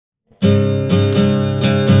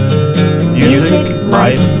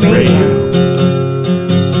Life Radio.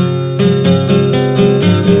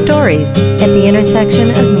 Stories at the intersection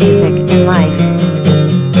of music and life.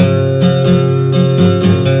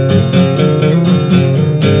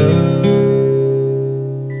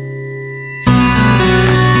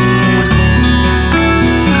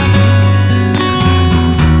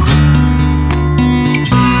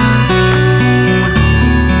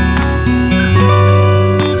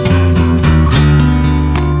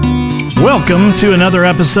 Welcome to another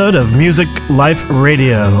episode of Music Life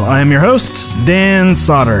Radio. I am your host, Dan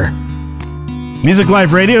Sauter. Music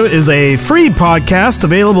Life Radio is a free podcast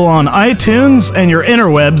available on iTunes and your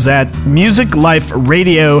interwebs at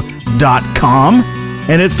musicliferadio.com,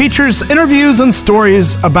 and it features interviews and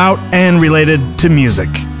stories about and related to music.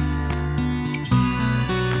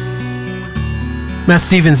 Matt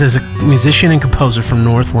Stevens is a musician and composer from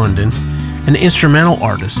North London. An instrumental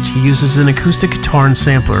artist, he uses an acoustic guitar and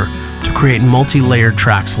sampler to create multi-layered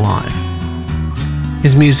tracks live.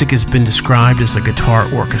 His music has been described as a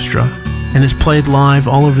guitar orchestra and is played live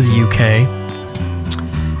all over the UK,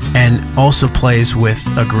 and also plays with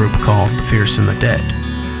a group called The Fierce and the Dead.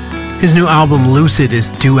 His new album Lucid is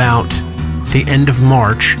due out the end of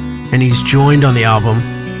March, and he's joined on the album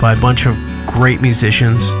by a bunch of great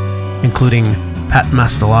musicians, including Pat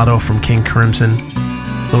Mastelotto from King Crimson,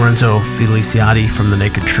 Lorenzo Feliciati from The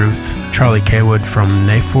Naked Truth, Charlie Kaywood from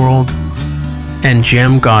Naif World, and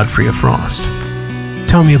Jem Godfrey of Frost.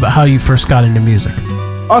 Tell me about how you first got into music.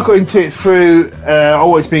 I got into it through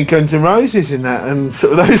always being Guns N' Roses in that, and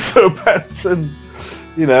sort of those sort of bands, and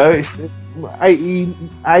you know, it's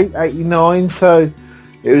 88, 89, so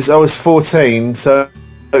it was, I was 14, so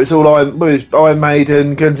it was all Iron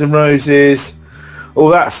Maiden, Guns N' Roses, all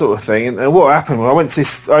that sort of thing. And what happened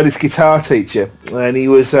was I had this guitar teacher, and he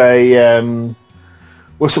was a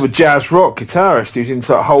sort of jazz rock guitarist. He was in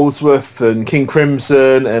sort of Holdsworth and King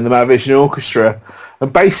Crimson and the Mavvision Orchestra,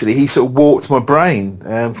 and basically he sort of warped my brain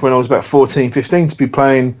from when I was about 14, 15 to be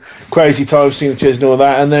playing Crazy Time signatures and all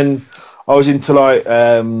that. And then I was into like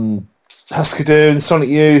Husker Du and Sonic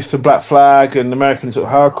Youth and Black Flag and American sort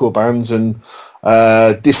of hardcore bands and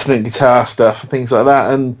dissonant guitar stuff and things like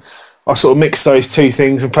that, and I sort of mixed those two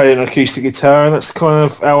things and played an acoustic guitar, and that's kind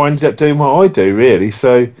of how I ended up doing what I do, really.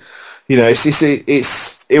 So, you know, I was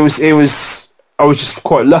just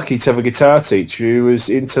quite lucky to have a guitar teacher who was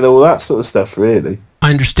into all that sort of stuff, really. I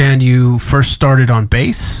understand you first started on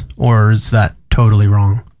bass, or is that totally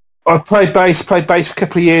wrong? I've played bass for a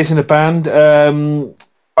couple of years in a band.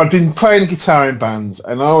 I've been playing guitar in bands,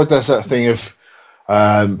 and I always does that thing of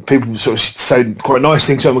people sort of say quite nice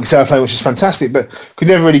things about my guitar playing, which is fantastic, but could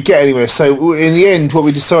never really get anywhere. So in the end, what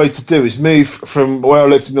we decided to do is move from where I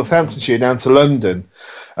lived in Northamptonshire down to London,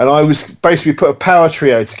 and I was basically put a power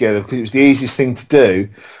trio together because it was the easiest thing to do.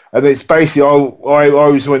 And it's basically I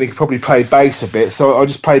was the one who could probably play bass a bit, so I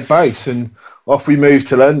just played bass, and off we moved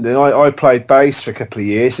to London. I played bass for a couple of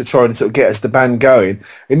years to try and sort of get us the band going.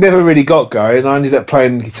 It never really got going. I ended up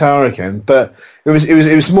playing guitar again, but it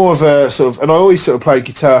was more of a sort of, and I always sort of played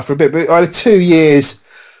guitar for a bit, but I had 2 years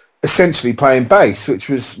essentially playing bass, which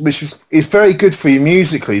is very good for you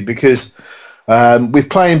musically, because with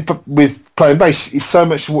playing bass, it's so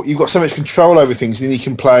much, you've got so much control over things, and then you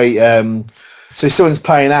can play. So if someone's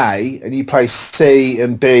playing A and you play C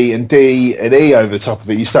and B and D and E over the top of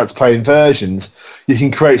it, you start to play inversions, you can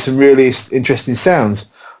create some really interesting sounds.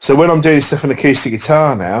 So when I'm doing stuff on acoustic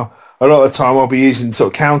guitar now, a lot of the time I'll be using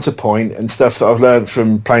sort of counterpoint and stuff that I've learned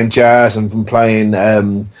from playing jazz and from playing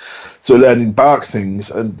sort of learning Bach things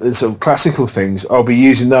and sort of classical things. I'll be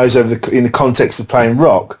using those in the context of playing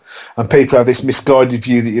rock, and people have this misguided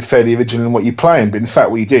view that you're fairly original in what you're playing, but in fact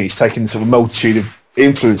what you do is taking sort of a multitude of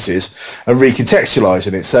influences and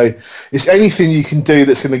recontextualizing it. So it's anything you can do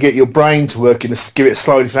that's going to get your brain to work give it a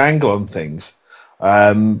slightly different angle on things.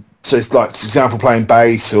 So it's like, for example, playing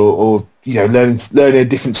bass or you know, learning a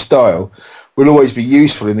different style will always be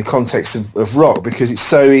useful in the context of rock, because it's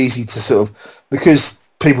so easy to sort of, because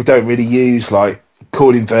people don't really use like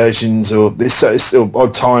chord inversions or this or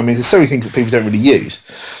odd timings. There's so many things that people don't really use.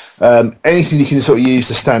 Anything you can sort of use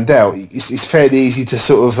to stand out, it's fairly easy to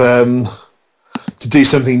sort of to do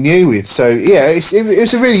something new with. So yeah, it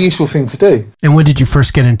was a really useful thing to do. And when did you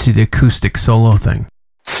first get into the acoustic solo thing?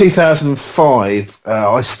 2005,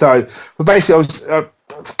 I started. But basically, I was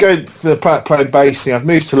going for the playing bass thing. I've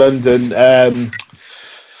moved to London, and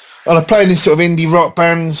I played in sort of indie rock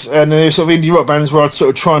bands, and there were sort of indie rock bands where I'd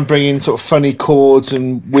sort of try and bring in sort of funny chords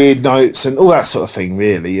and weird notes and all that sort of thing,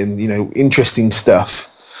 really, and you know, interesting stuff.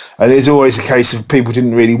 And it's always a case of people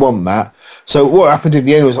didn't really want that. So what happened in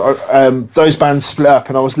the end was those bands split up,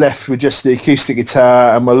 and I was left with just the acoustic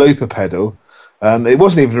guitar and my looper pedal. It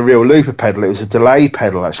wasn't even a real looper pedal; it was a delay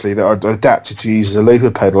pedal actually that I adapted to use as a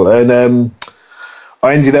looper pedal, and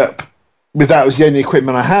I ended up with that was the only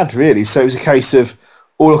equipment I had really. So it was a case of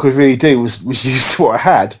all I could really do was use what I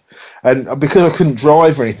had, and because I couldn't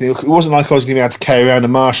drive or anything, it wasn't like I was going to be able to carry around a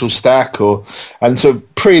Marshall stack and so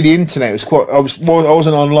pre the internet it was quite. I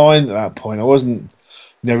wasn't online at that point. I wasn't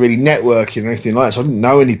really networking or anything like that, so I didn't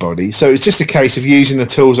know anybody. So it was just a case of using the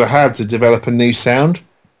tools I had to develop a new sound.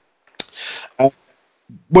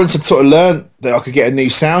 Once I'd sort of learned that I could get a new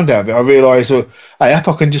sound out of it, I realised, well, hey, I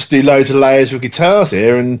can just do loads of layers with guitars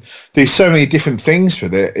here and do so many different things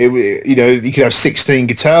with it. You could have 16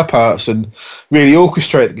 guitar parts and really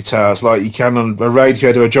orchestrate the guitars like you can on a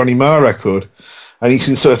Radiohead or a Johnny Marr record. And you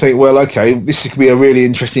can sort of think, well, okay, this could be a really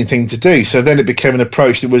interesting thing to do. So then it became an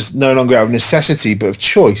approach that was no longer out of necessity, but of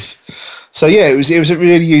choice. So yeah, it was a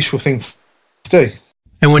really useful thing to do.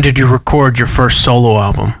 And when did you record your first solo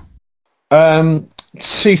album?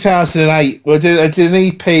 2008. Well, I did an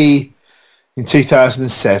EP in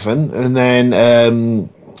 2007, and then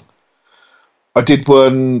I did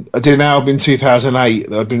an album in 2008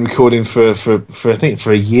 that I'd been recording for I think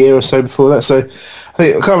for a year or so before that. So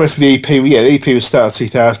I can't remember for the EP. The EP was started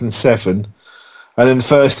 2007, and then the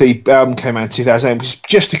first album came out in 2008, which was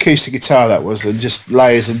just acoustic guitar. That was, and just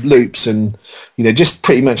layers and loops, and just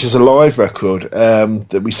pretty much as a live record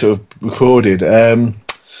that we sort of recorded. And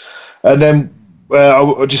then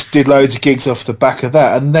I just did loads of gigs off the back of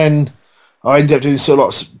that, and then I ended up doing sort of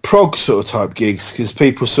lots of prog sort of type gigs because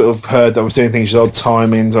people sort of heard that I was doing things with odd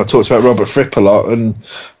timings. I talked about Robert Fripp a lot, and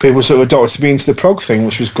people sort of adopted me into the prog thing,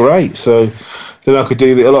 which was great. So then I could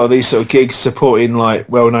do a lot of these sort of gigs supporting like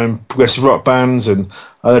well-known progressive rock bands, and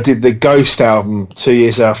I did the Ghost album 2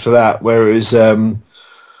 years after that, where it was it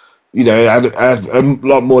had a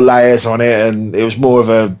lot more layers on it, and it was more of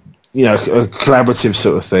a collaborative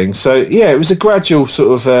sort of thing. So yeah, it was a gradual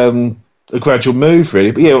sort of a gradual move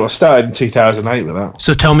really. But yeah, I started in 2008 with that.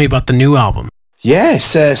 So tell me about the new album. Yeah,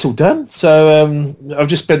 it's all done. So I've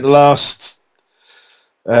just spent the last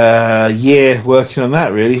year working on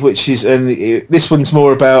that really, this one's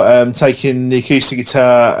more about taking the acoustic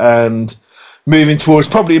guitar and moving towards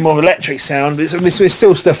probably a more electric sound. There's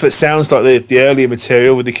still stuff that sounds like the earlier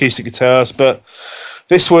material with the acoustic guitars, but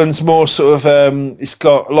this one's more sort of, it's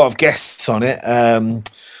got a lot of guests on it.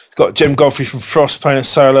 It's got Jim Godfrey from Frost playing a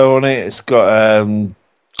solo on it. It's got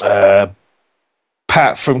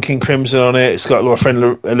Pat from King Crimson on it. It's got my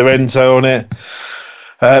friend Lorenzo on it.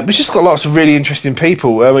 It's just got lots of really interesting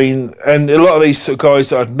people. I mean, and a lot of these sort of guys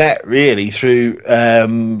that I've met really through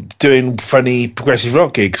doing funny progressive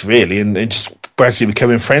rock gigs really, and just gradually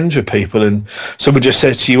becoming friends with people. And someone just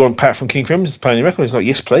said, "Do you want Pat from King Crimson to play on your record?" It's like,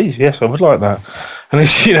 "Yes, please. Yes, I would like that." And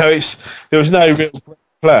there was no real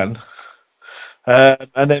plan.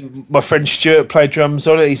 And then my friend Stuart played drums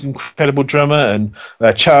on it. He's an incredible drummer. And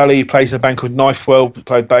Charlie plays in a band called Knife World,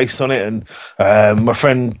 played bass on it. And my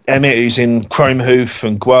friend Emmett, who's in Chrome Hoof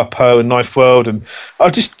and Guapo and Knife World. And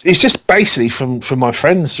it's just basically from my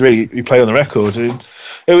friends really who play on the record. And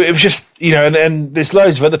it was just, and there's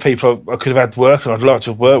loads of other people I could have had work and I'd like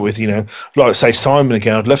to have worked with, I'd like to say Simon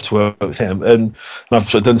again. I'd love to work with him. And I've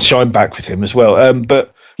sort of done Shine Back with him as well.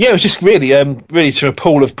 But yeah, it was just really to a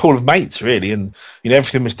pool of mates, really, and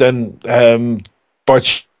everything was done by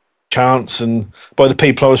chance and by the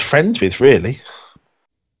people I was friends with, really.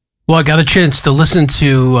 Well, I got a chance to listen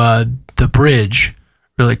to the bridge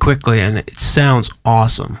really quickly, and it sounds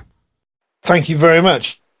awesome. Thank you very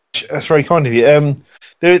much. That's very kind of you.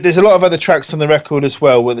 There's a lot of other tracks on the record as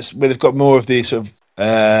well, where they've got more of the sort of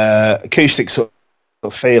acoustic sort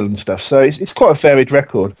of feel and stuff. So it's quite a varied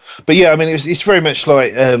record. But yeah, I mean, it's very much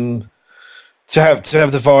like to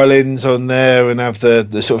have the violins on there and have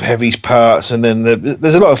the sort of heavy parts, and then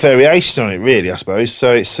there's a lot of variation on it, really, I suppose.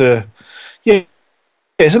 So it's there's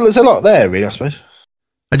a lot there, really, I suppose.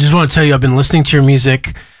 I just want to tell you, I've been listening to your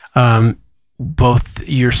music, both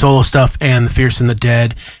your solo stuff and The Fierce and the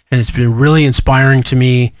Dead, and it's been really inspiring to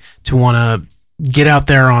me to want to get out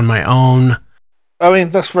there on my own. I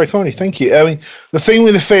mean, that's very kind of you. Thank you. I mean, the thing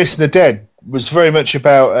with The Fierce and the Dead was very much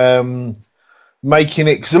about making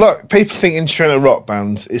it, because a lot of people think instrumental rock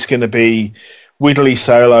bands is going to be widdly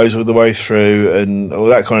solos all the way through and all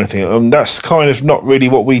that kind of thing. That's kind of not really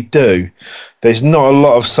what we do. There's not a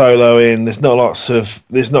lot of soloing. There's not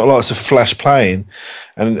lots of flash playing,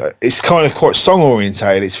 and it's kind of quite song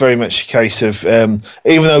orientated. It's very much a case of even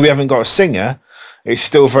though we haven't got a singer, it's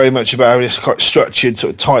still very much about having this quite structured,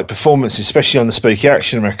 sort of tight performance, especially on the Spooky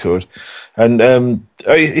Action record. And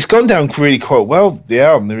it's gone down really quite well, the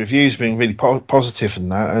album. The reviews have been really positive in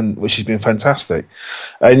that, and which has been fantastic.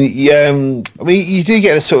 And I mean, you do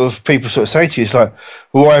get the sort of people sort of say to you, it's like,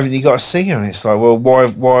 well, why haven't you got a singer? And it's like, well, why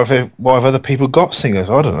have other people got singers?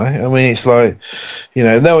 I don't know. I mean, it's like, you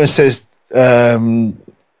know, no one says no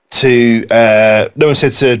one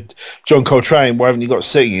said to John Coltrane, why haven't you got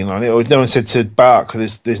singing on it? Or no one said to Bach,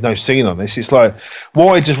 there's no singing on this. It's like,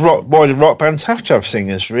 why do rock bands have to have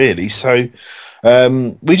singers, really? So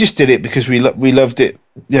we just did it because we loved it,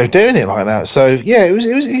 you know, doing it like that. So yeah,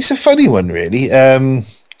 it's a funny one, really.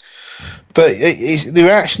 But the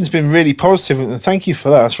reaction's been really positive, and thank you for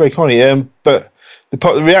that. That's very kind. But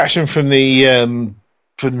the reaction from the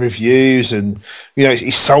reviews, and you know,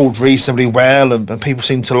 it's sold reasonably well, and people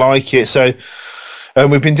seem to like it. So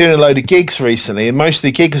we've been doing a load of gigs recently, and most of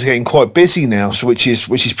the gigs are getting quite busy now, so which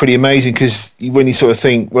is pretty amazing, because when you sort of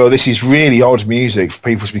think, well, this is really odd music for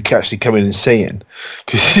people to be actually coming and seeing,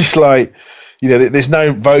 because it's like, you know, there's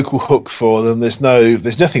no vocal hook for them, there's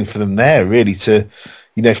nothing for them there really to,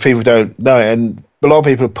 you know, if people don't know it. And a lot of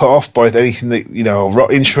people are put off by anything that, you know,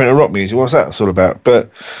 instrumental rock music. What's that sort of about?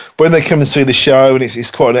 But when they come and see the show, and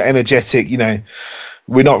it's quite an energetic, you know,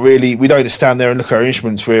 we don't stand there and look at our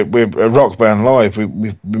instruments. We're a rock band live.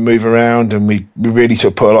 We move around, and we really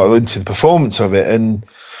sort of put a lot into the performance of it. And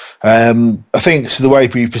I think it's the way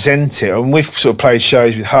we present it. And we've sort of played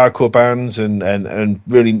shows with hardcore bands and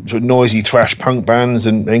really sort of noisy thrash punk bands,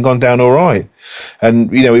 and gone down all right.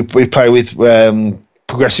 And you know, we play with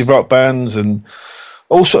progressive rock bands, and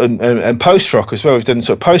also and post rock as well. We've done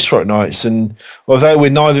sort of post rock nights, and although we're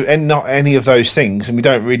not any of those things, and we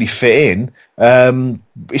don't really fit in,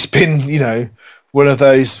 it's been, you know, one of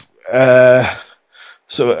those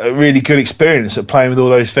sort of a really good experience of playing with all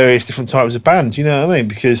those various different types of bands. You know what I mean?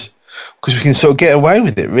 Because we can sort of get away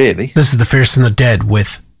with it, really. This is the Fierce and the Dead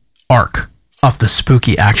with Arc off the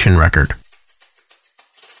Spooky Action record.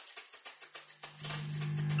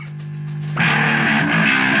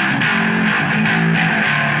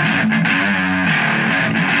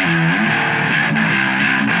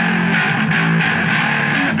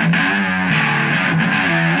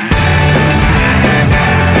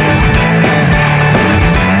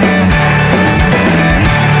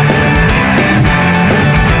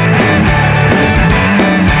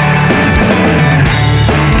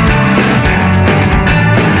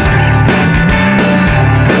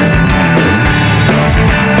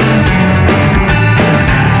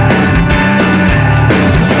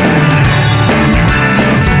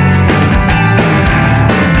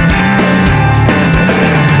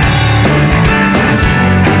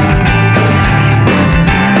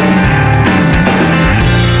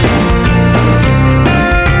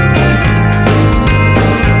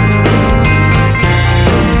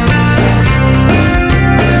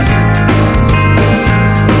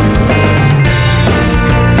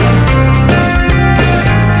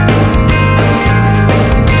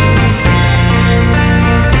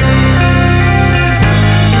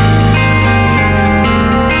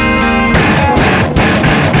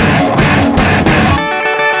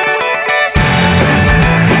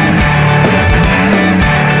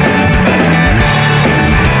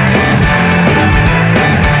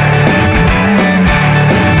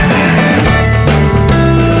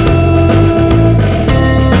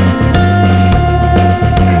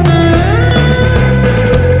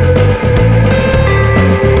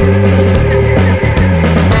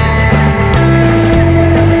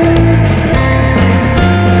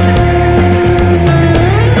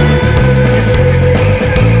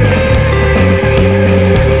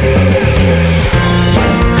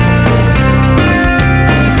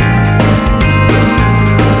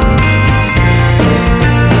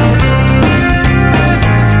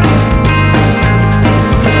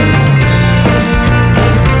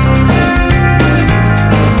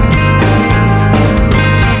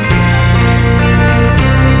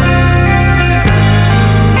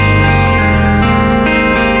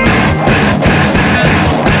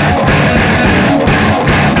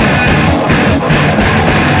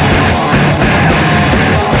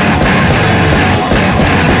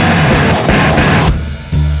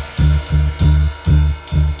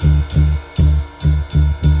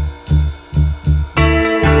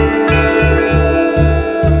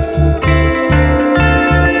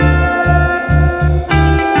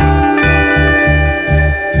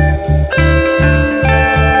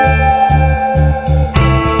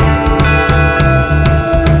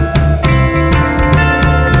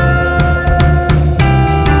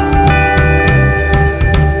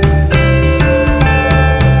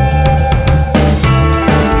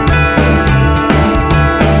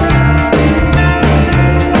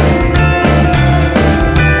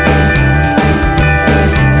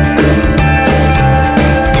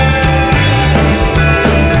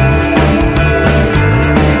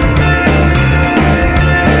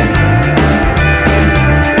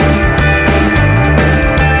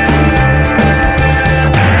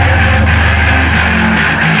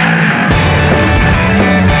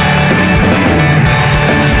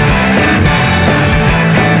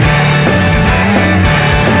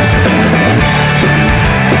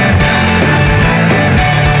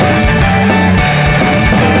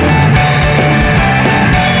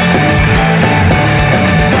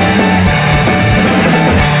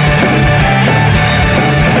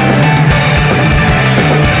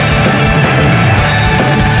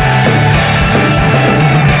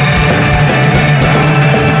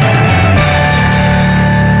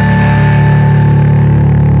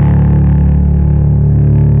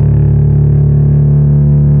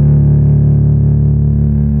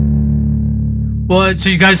 Well, so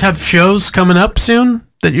you guys have shows coming up soon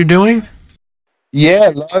that you're doing?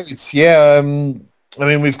 Yeah, loads. Yeah, I mean,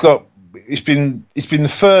 we've got. It's been the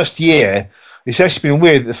first year. It's actually been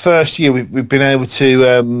weird. The first year we've been able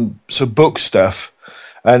to sort of book stuff,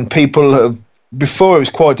 and people have. Before it was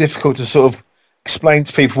quite difficult to sort of explain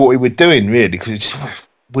to people what we were doing, really, because it's sort of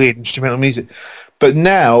weird instrumental music. But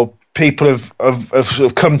now people have sort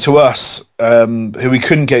of come to us who we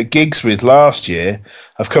couldn't get gigs with last year,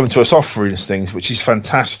 have come to us offering us things, which is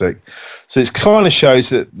fantastic. So it kind of shows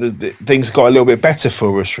that the things got a little bit better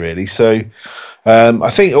for us, really. So I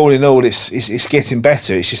think all in all, it's getting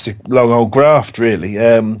better. It's just a long old graft, really.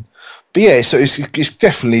 But yeah, so it's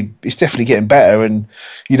definitely getting better. And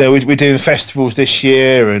you know, we're doing festivals this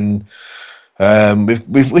year, and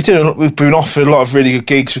we've been offered a lot of really good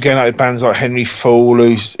gigs. We're going out with bands like Henry Fool,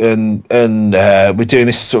 and we're doing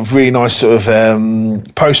this sort of really nice sort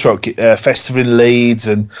of post rock festival in Leeds.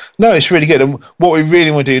 And no, it's really good. And what we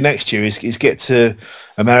really want to do next year is get to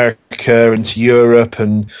America and to Europe,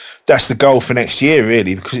 and that's the goal for next year,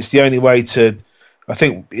 really, because it's the only way to. I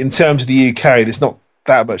think in terms of the UK, there's not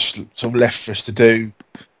that much sort of left for us to do.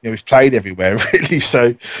 You know, we've played everywhere, really.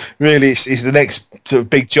 So really, it's the next sort of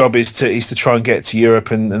big job is to try and get to Europe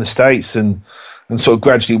and the States and sort of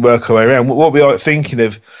gradually work our way around. What we are thinking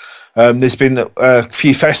of, there's been a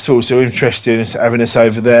few festivals that are interested in having us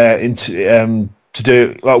over there to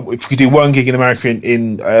do, like, if we could do one gig in America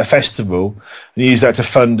in a festival and use that to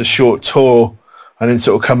fund a short tour, and then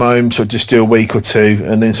sort of come home, sort of just do a week or two,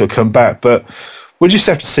 and then sort of come back. But we'll just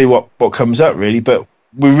have to see what comes up, really. But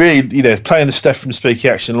we really, you know, playing the stuff from Spooky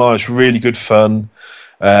Action Live is really good fun.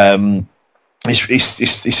 It's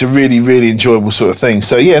a really, really enjoyable sort of thing.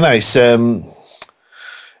 So yeah, no, it's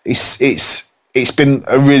been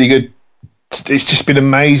a really good. It's just been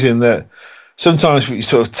amazing that sometimes we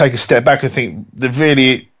sort of take a step back and think that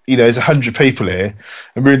really, you know, there's 100 people here,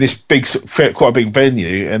 and we're in this big, quite a big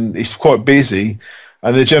venue, and it's quite busy.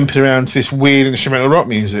 And they're jumping around to this weird instrumental rock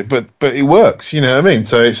music, but it works, you know what I mean?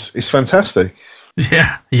 So it's fantastic.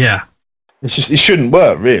 Yeah. It's just, it shouldn't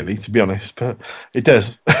work, really, to be honest, but it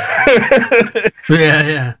does.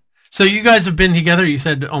 Yeah. So you guys have been together, you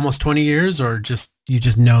said almost 20 years, or you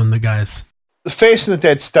just known the guys? The Fierce and the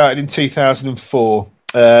Dead started in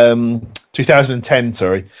 2010,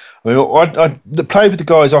 sorry. I mean, I played with the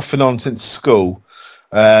guys off and on since school.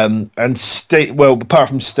 And Steve, well, apart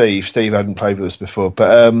from Steve hadn't played with us before,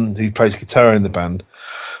 but he plays guitar in the band.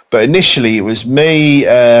 But initially it was me,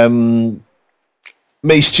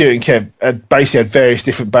 Stuart and Kev basically had various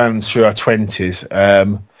different bands through our 20s.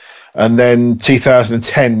 And then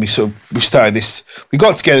 2010 we started this, we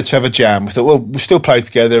got together to have a jam. We thought, well, we'll still play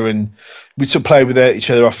together, and we sort of played with each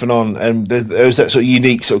other off and on, and there was that sort of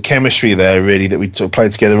unique sort of chemistry there, really, that we sort of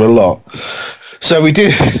played together a lot. So we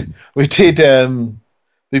did we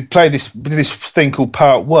played this thing called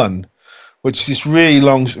Part 1, which is this really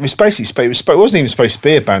long. It wasn't even supposed to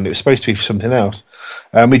be a band. It was supposed to be for something else.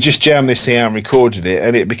 We just jammed this thing out and recorded it,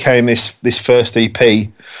 and it became this first EP,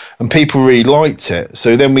 and people really liked it.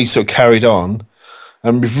 So then we sort of carried on,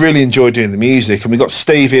 and we've really enjoyed doing the music. And we got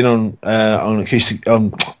Steve in on acoustic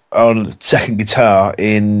on second guitar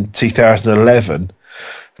in 2011.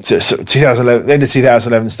 So 2011, end of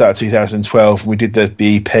 2011, start of 2012. We did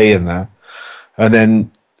the EP and that, and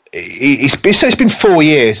then. It's been 4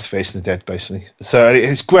 years, Facing the Dead, basically. So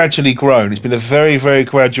it's gradually grown. It's been a very, very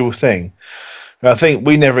gradual thing. And I think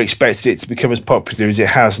we never expected it to become as popular as it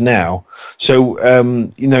has now. So,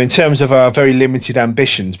 you know, in terms of our very limited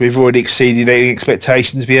ambitions, we've already exceeded any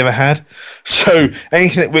expectations we ever had. So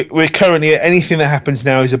anything that we're currently, anything that happens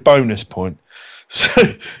now is a bonus point.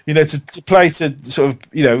 So, you know, to play to sort of,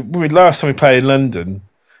 you know, last time we played in London,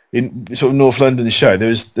 in sort of North London show,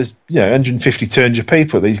 there's 150, 200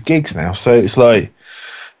 people at these gigs now. So it's like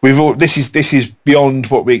this is beyond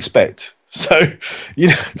what we expect. So, you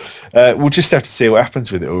know, we'll just have to see what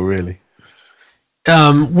happens with it all, really.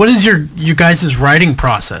 What is you guys' writing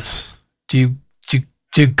process? Do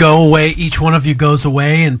you go away? Each one of you goes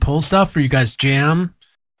away and pull stuff, or you guys jam?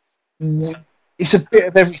 It's a bit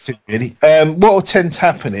of everything, really. What will tend to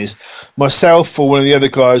happen is myself or one of the other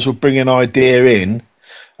guys will bring an idea in.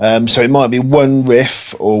 So it might be one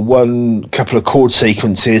riff or one couple of chord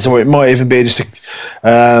sequences, or it might even be just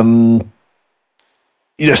a,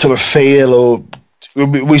 sort of feel, or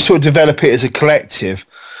we sort of develop it as a collective.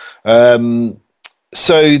 So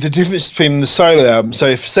the difference between the solo album, so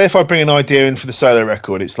if I bring an idea in for the solo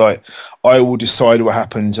record, it's like I will decide what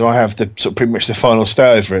happens, and I have the sort of pretty much the final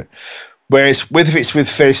say over it. Whereas if it's with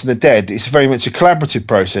Fierce and the Dead, it's very much a collaborative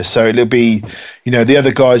process. So it'll be, the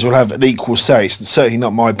other guys will have an equal say. It's certainly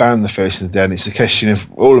not my band, the Fierce and the Dead. It's a question of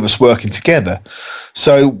all of us working together.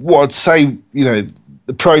 So what I'd say,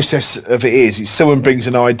 the process of it is someone brings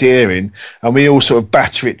an idea in and we all sort of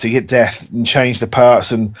batter it to get death and change the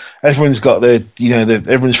parts, and everyone's got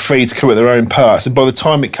everyone's free to come up with their own parts, and by the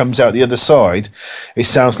time it comes out the other side it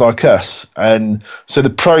sounds like us. And so the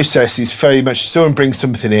process is very much someone brings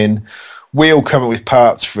something in, we all come up with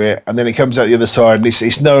parts for it, and then it comes out the other side and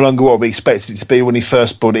it's no longer what we expected it to be when he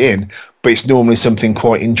first brought it in, but it's normally something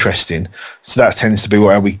quite interesting. So that tends to be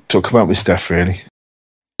how we sort of come up with stuff, really.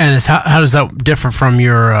 And how does that differ from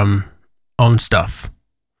your own stuff,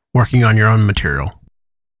 working on your own material?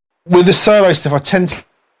 With the solo stuff, I tend to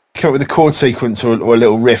come up with a chord sequence or a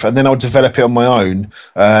little riff, and then I'll develop it on my own.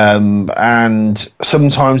 And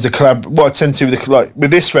sometimes what I tend to do with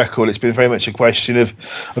this record, it's been very much a question of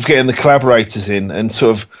getting the collaborators in, and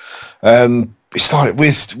sort of it's like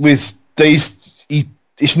with these,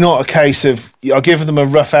 it's not a case of I'll give them a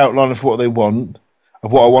rough outline of what they want,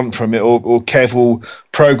 of what I want from it, or Kev will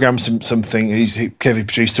program something. Kev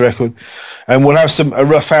produced the record, and we'll have a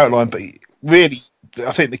rough outline. But really,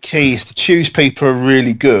 I think the key is to choose people who are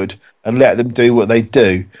really good and let them do what they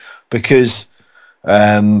do, because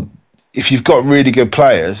if you've got really good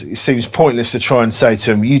players, it seems pointless to try and say to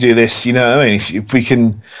them, "You do this." You know what I mean? If we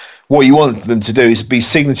can. What you want them to do is be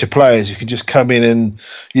signature players who can just come in and,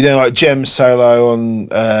 like Jem's solo on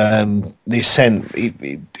The Ascent.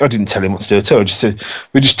 I didn't tell him what to do at all.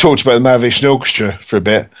 We just talked about the Mahavishnu Orchestra for a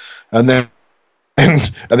bit, and then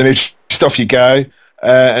just off you go,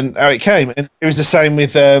 and how it came. And it was the same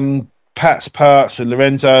with Pat's parts and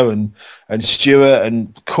Lorenzo and Stuart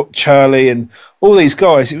and Charlie and all these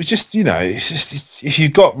guys. It was just, if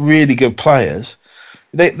you've got really good players,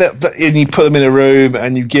 and you put them in a room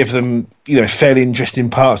and you give them, fairly interesting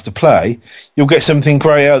parts to play, you'll get something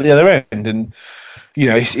great out the other end. And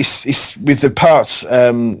it's with the parts,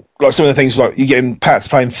 like some of the things, like you get Pat's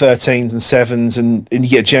playing 13s and 7s, and you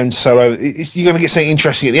get Jem solo. You're going to get something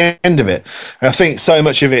interesting at the end of it. And I think so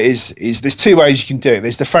much of it is there's two ways you can do it.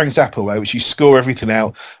 There's the Frank Zappa way, which you score everything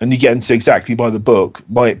out and you get into exactly by the book,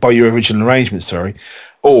 by your original arrangement. Sorry,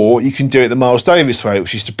 or you can do it the Miles Davis way,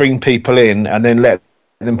 which is to bring people in and then let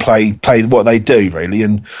them play what they do, really.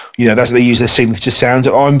 And that's they use their signature sounds.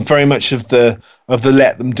 I'm very much of the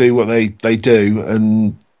let them do what they do,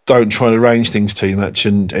 and don't try and arrange things too much,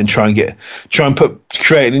 and try and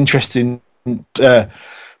create an interesting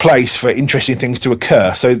place for interesting things to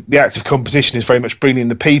occur. So the act of composition is very much bringing in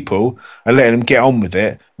the people and letting them get on with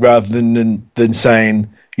it, rather than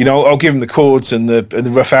saying, I'll give them the chords and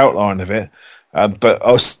the rough outline of it, but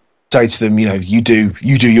I'll say to them, you do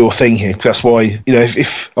your thing here. That's why,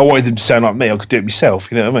 if I wanted them to sound like me, I could do it myself.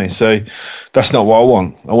 You know what I mean? So that's not what I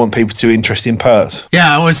want. I want people to do interesting parts.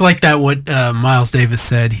 Yeah, I always like that. What Miles Davis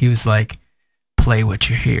said, he was like, "Play what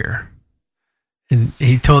you hear," and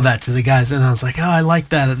he told that to the guys, and I was like, "Oh, I like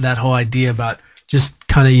that whole idea about just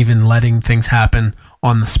kind of even letting things happen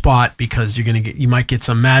on the spot, because you might get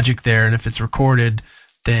some magic there, and if it's recorded,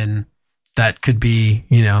 then that could be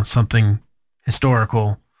something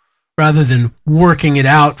historical." Rather than working it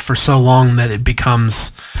out for so long that it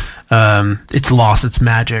becomes, it's lost its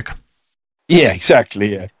magic. Yeah,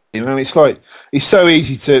 exactly. Yeah, it's like it's so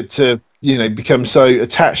easy to become so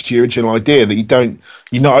attached to your original idea that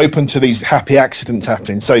you're not open to these happy accidents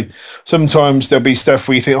happening. So sometimes there'll be stuff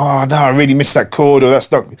where you think, oh no, I really missed that chord, or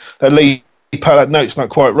that lead part, that note's not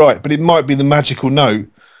quite right, but it might be the magical note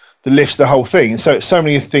that lifts the whole thing. And so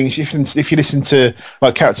many things, if you listen to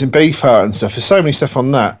like Captain Beefheart and stuff, there's so many stuff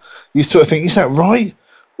on that, you sort of think, is that right?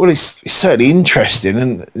 Well, it's certainly interesting,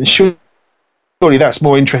 and surely that's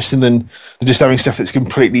more interesting than just having stuff that's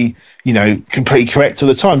completely correct all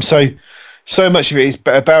the time. So much of it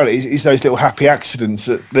is those little happy accidents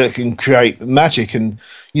that can create magic. And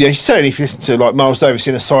certainly if you listen to like Miles Davis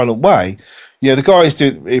in A Silent Way, the guys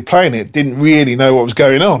playing it didn't really know what was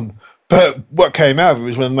going on, but what came out of it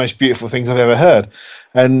was one of the most beautiful things I've ever heard.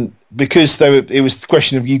 And because it was the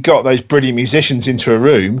question of, you got those brilliant musicians into a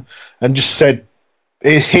room and just said,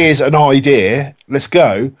 here's an idea, let's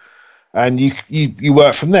go, and you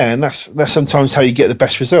work from there, and that's sometimes how you get the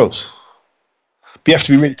best results. But you have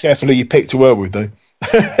to be really careful who you pick to work with, though.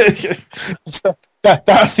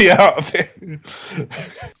 That's the art of it.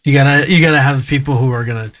 You gotta have people who are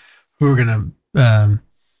gonna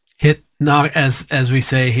knock, as we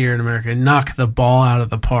say here in America, knock the ball out of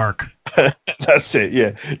the park. That's it.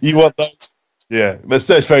 Yeah, you want that. Yeah,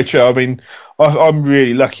 that's very true. I mean, I'm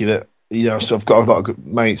really lucky that so I've got a lot of good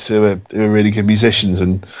mates who are really good musicians,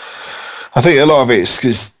 and I think a lot of it's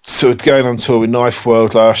because sort of going on tour with Knife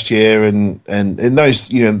World last year, and those,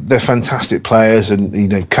 they're fantastic players, and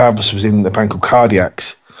Carvus was in a band called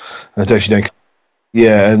Cardiacs. I don't know if you know.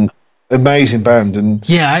 Yeah, and amazing band, and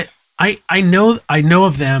yeah, I know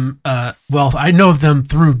of them. Well, I know of them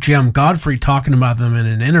through Jim Godfrey talking about them in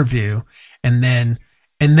an interview, and then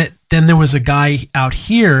there was a guy out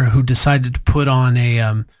here who decided to put on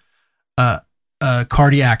a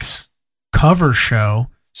Cardiacs cover show.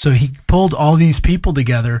 So he pulled all these people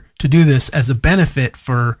together to do this as a benefit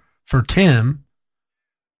for Tim.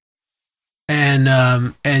 And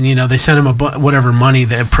they sent him whatever money,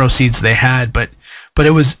 the proceeds they had, but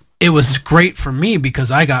it was great for me because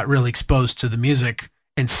I got really exposed to the music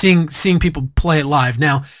and seeing people play it live.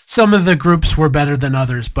 Now, some of the groups were better than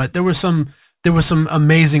others, but there were some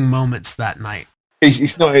amazing moments that night.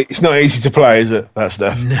 It's not easy to play, is it? That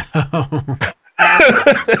stuff. No.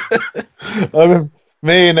 I remember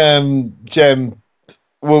me and Jem.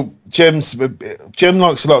 Well, Jem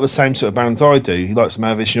likes a lot of the same sort of bands I do. He likes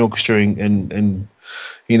Mahavishnu Orchestra and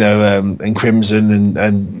Crimson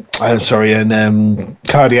and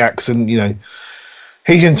Cardiacs, and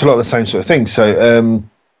he's into a lot of the same sort of things. So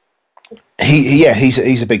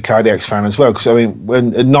he's a big Cardiacs fan as well. Because I mean,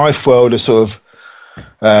 when Knife World are sort of,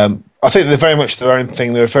 I think they're very much their own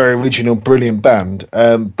thing. They're a very original, brilliant band.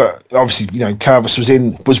 But obviously, Carvus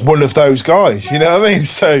was one of those guys. You know what I mean?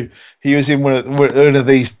 So he was in one of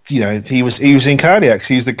these. He was in Cardiacs.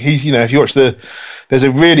 If you watch there's a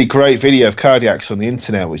really great video of Cardiacs on the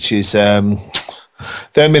internet, which is them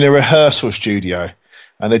in a rehearsal studio,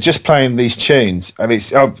 and they're just playing these tunes. And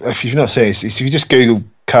it's if you've not seen it, if you just Google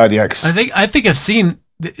Cardiacs. I think I've seen.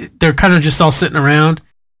 They're kind of just all sitting around.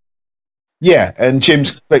 Yeah, and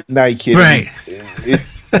Jim's naked. Right.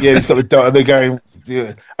 He's got the dot. They're going,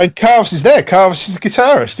 and Carvus is there. Carvus is the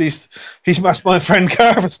guitarist. He's my friend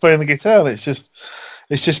Carvus playing the guitar. And it's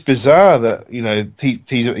just bizarre that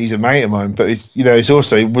he's a mate of mine, but he's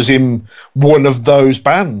also was in one of those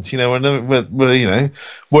bands. One of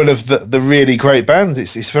the really great bands.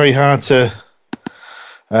 It's very hard to.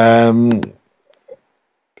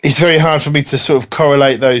 It's very hard for me to sort of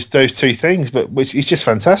correlate those two things, but he's just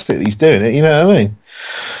fantastic. He's doing it, you know what I mean?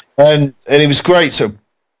 And it was great. So,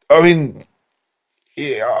 I mean,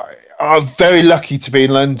 I'm very lucky to be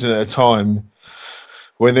in London at a time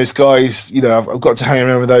when there's guys. I've got to hang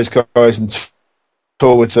around with those guys and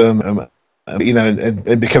tour with them,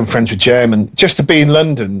 and become friends with Jem, and just to be in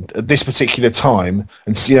London at this particular time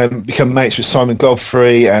and become mates with Simon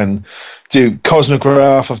Godfrey and do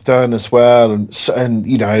Cosmograph I've done as well, and it's like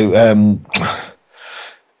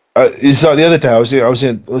the other day I was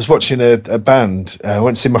watching a band. I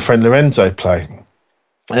went to see my friend Lorenzo play,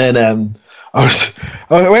 and I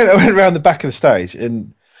went around the back of the stage,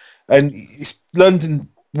 and it's London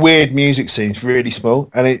weird music scene. It's really small,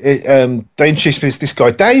 and they introduced me to this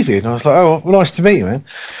guy David, and I was like, oh, well, nice to meet you, man.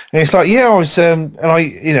 And it's like, yeah, I was, and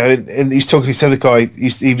he's talking to this other guy.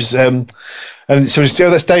 He was, and so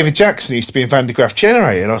that's David Jackson. He used to be in Van de Graaff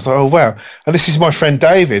Generator, and I was like, oh wow. And this is my friend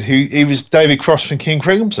David, he was David Cross from King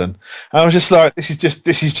Crimson. And I was just like, this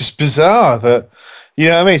is just bizarre that, you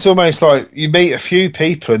know what I mean? It's almost like you meet a few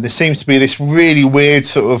people, and there seems to be this really weird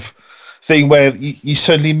sort of thing where you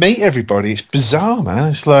suddenly meet everybody. It's bizarre, man.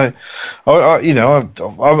 It's like,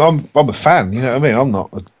 I'm a fan. You know what I mean? I'm not,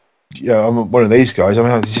 I'm one of these guys. I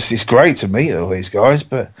mean, it's great to meet all these guys,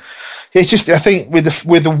 but it's just, I think with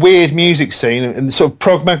the weird music scene and the sort of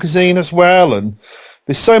prog magazine as well, and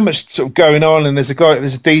there's so much sort of going on. And there's a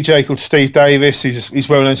DJ called Steve Davis, he's a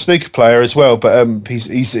well-known snooker player as well, but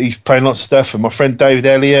he's playing lots of stuff. And my friend David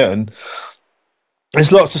Elliott, and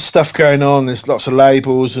there's lots of stuff going on. There's lots of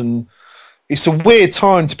labels, and it's a weird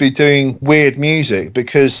time to be doing weird music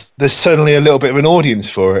because there's suddenly a little bit of an audience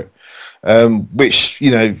for it, which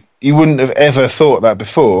you wouldn't have ever thought that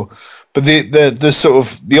before. But the sort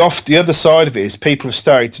of the other side of it is people have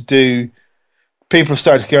started to go,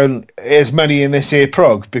 there's money in this here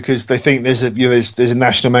prog, because they think there's a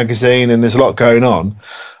national magazine and there's a lot going on.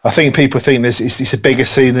 I think people think it's a bigger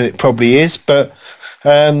scene than it probably is, but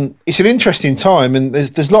it's an interesting time, and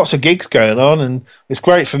there's lots of gigs going on, and it's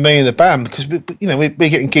great for me and the band because we're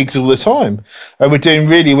getting gigs all the time, and we're doing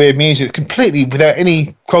really weird music completely without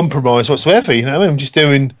any compromise whatsoever. You know what I mean? We're just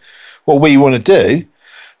doing what we want to do,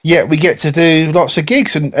 yet we get to do lots of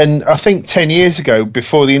gigs. And I think 10 years ago,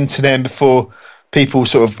 before the internet and before people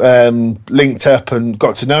sort of linked up and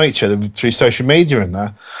got to know each other through social media and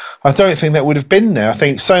that, I don't think that would have been there. I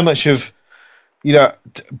think so much of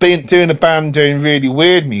doing a band doing really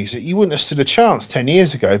weird music, you wouldn't have stood a chance 10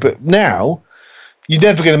 years ago. But now, you're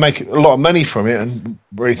never going to make a lot of money from it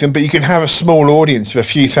or anything, but you can have a small audience of a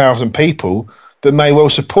few thousand people that may well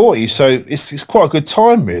support you. So it's quite a good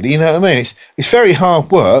time, really. You know what I mean? It's very hard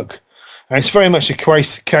work, and it's very much a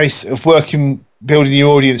case of building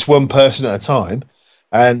your audience one person at a time,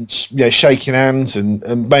 and shaking hands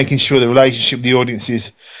and making sure the relationship with the audience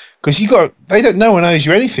is, because no one owes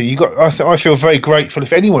you anything. I feel very grateful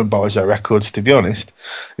if anyone buys our records, to be honest.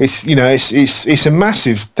 It's a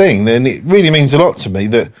massive thing, and it really means a lot to me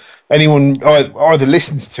that anyone either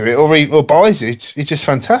listens to it or buys it. It's just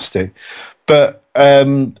fantastic. But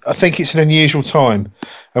I think it's an unusual time,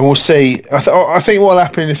 and we'll see. I think what will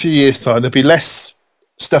happen in a few years' time, there'll be less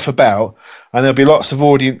stuff about, and there'll be lots of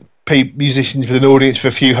musicians with an audience for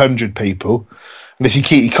a few hundred people. And if you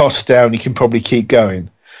keep your costs down, you can probably keep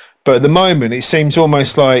going. But at the moment, it seems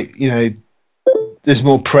almost like, there's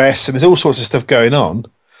more press and there's all sorts of stuff going on.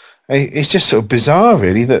 It's just sort of bizarre,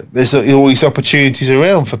 really, that there's all these opportunities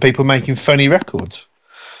around for people making funny records.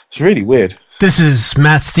 It's really weird. This is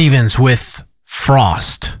Matt Stevens with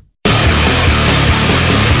Frost.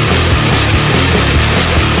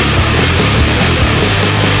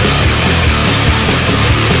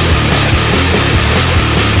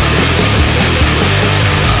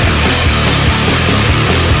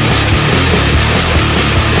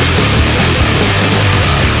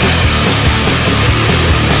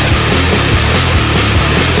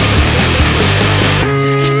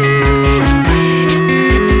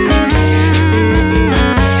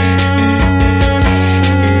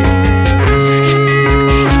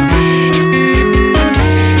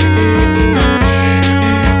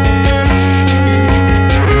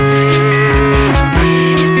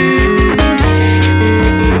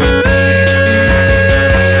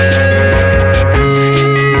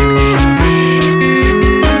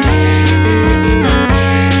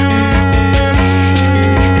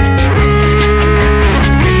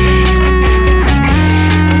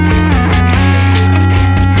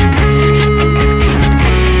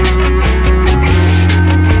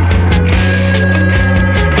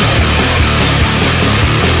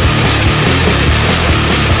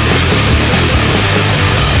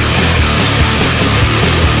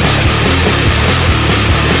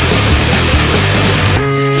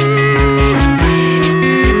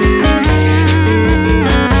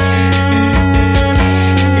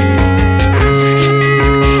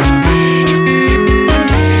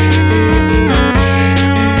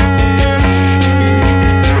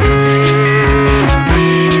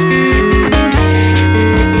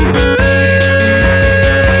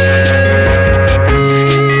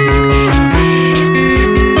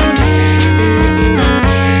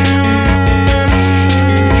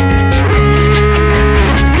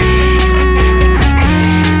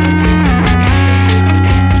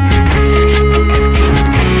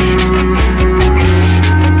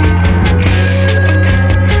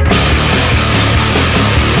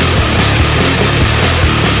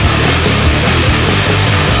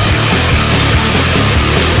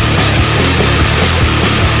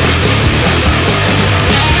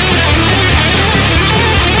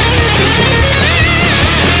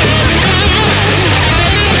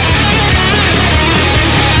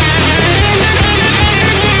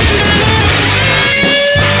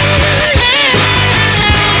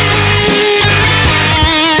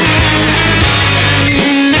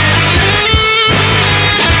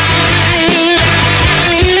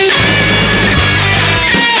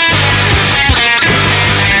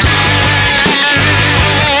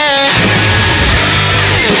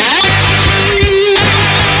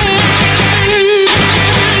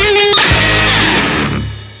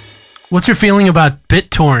 What's your feeling about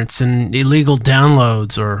BitTorrents and illegal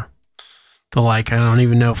downloads or the like? I don't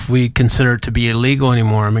even know if we consider it to be illegal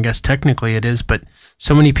anymore. I mean, I guess technically it is, but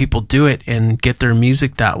so many people do it and get their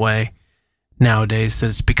music that way nowadays that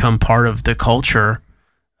it's become part of the culture.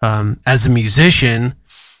 As a musician,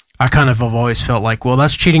 I kind of have always felt like, well,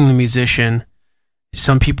 that's cheating the musician.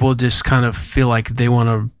 Some people just kind of feel like they want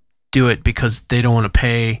to do it because they don't want to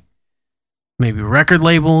pay maybe record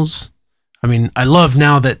labels. I mean, I love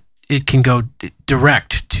now that it can go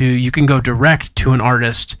direct to an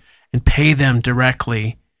artist and pay them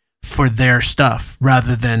directly for their stuff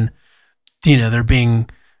rather than, there being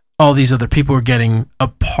all these other people are getting a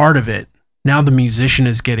part of it. Now the musician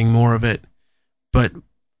is getting more of it. But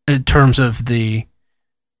in terms of the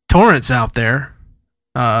torrents out there,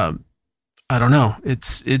 I don't know.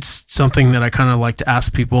 It's something that I kind of like to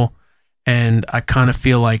ask people, and I kind of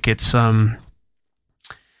feel like it's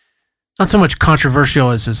not so much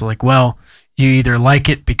controversial as like, well, you either like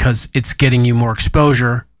it because it's getting you more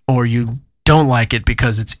exposure, or you don't like it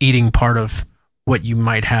because it's eating part of what you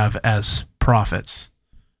might have as profits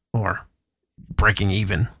or breaking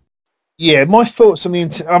even. Yeah, my thoughts on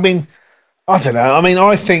the I mean, I don't know. I mean,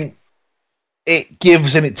 I think it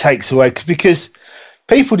gives and it takes away because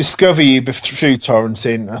people discover you through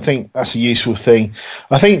torrenting. I think that's a useful thing.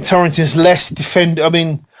 I think torrenting is less I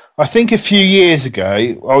mean, I think a few years ago,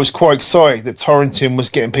 I was quite excited that torrenting was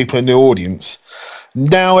getting people a new audience.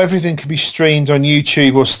 Now everything can be streamed on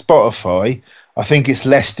YouTube or Spotify. I think it's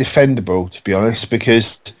less defendable, to be honest,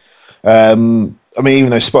 because, I mean, even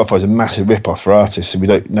though Spotify is a massive rip-off for artists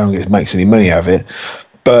and no one makes any money out of it,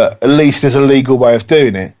 but at least there's a legal way of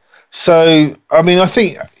doing it. So, I mean, I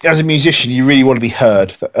think as a musician, you really want to be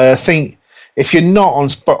heard. I think if you're not on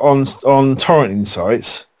torrenting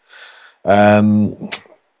sites,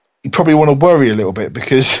 you probably want to worry a little bit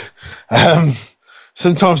because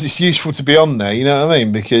sometimes it's useful to be on there, you know what I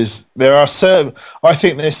mean? Because I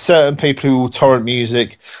think there's certain people who will torrent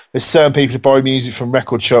music, there's certain people who buy music from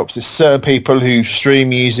record shops, there's certain people who stream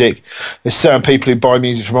music, there's certain people who buy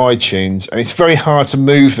music from iTunes, and it's very hard to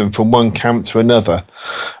move them from one camp to another.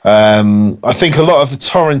 I think a lot of the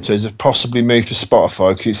torrenters have possibly moved to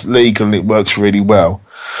Spotify because it's legal and it works really well.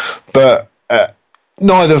 But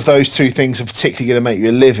neither of those two things are particularly going to make you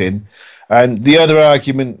a living. And the other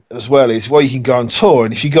argument as well is, well, you can go on tour,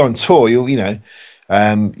 and if you go on tour, you'll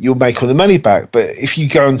make all the money back. But if you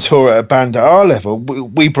go on tour at a band at our level,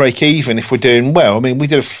 we break even if we're doing well. I mean, we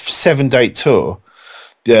did a 7-date tour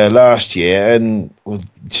last year,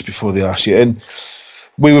 just before the last year, and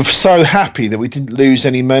we were so happy that we didn't lose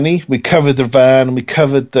any money. We covered the van and we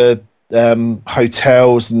covered the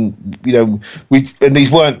hotels, and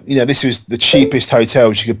these weren't, this was the cheapest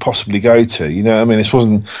hotels you could possibly go to, I mean, this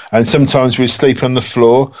wasn't, and sometimes we were sleeping on the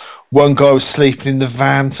floor, one guy was sleeping in the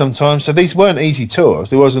van sometimes, so these weren't easy tours.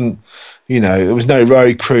 There wasn't, there was no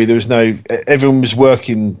road crew, everyone was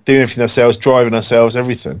working, doing everything ourselves, driving ourselves,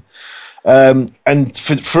 everything. And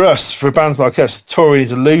for us, for bands like us, touring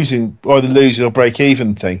is either losing or break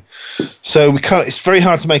even thing. So it's very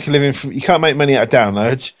hard to make a living you can't make money out of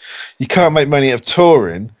downloads, you can't make money out of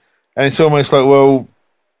touring, and it's almost like, well,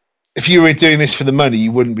 if you were doing this for the money,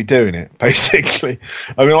 you wouldn't be doing it, basically.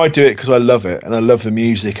 I mean, I do it because I love it and I love the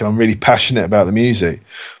music and I'm really passionate about the music,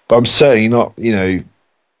 but I'm certainly not,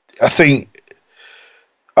 I think,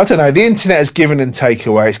 I don't know, the internet has given and take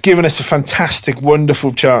away. It's given us a fantastic,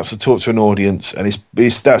 wonderful chance to talk to an audience, and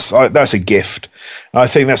that's a gift. I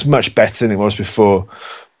think that's much better than it was before.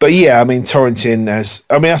 But yeah, I mean, torrenting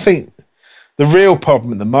I think the real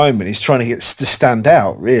problem at the moment is trying to get to stand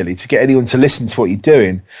out, really, to get anyone to listen to what you're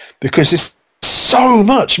doing, because there's so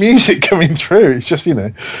much music coming through. It's just,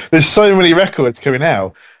 there's so many records coming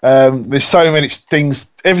out. There's so many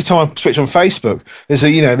things. Every time I switch on Facebook,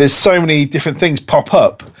 there's so many different things pop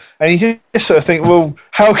up, and you just sort of think, well,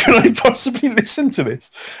 how can I possibly listen to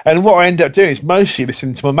this? And what I end up doing is mostly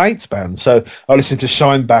listening to my mates' band. So I listen to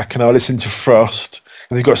Shineback and I listen to Frost,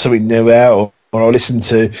 and they've got something new out, or I'll listen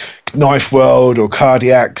to Knife World or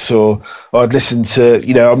Cardiacs, or I'd listen to,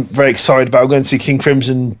 I'm very excited about, I'm going to see King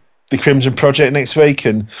Crimson, the Crimson Project next week,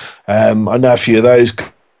 and I know a few of those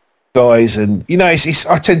guys, and I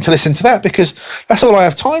tend to listen to that because that's all I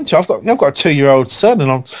have time to. I've got a 2-year-old son, and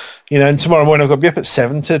I'm, and tomorrow morning I've got to be up at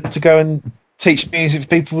 7 to go and teach music for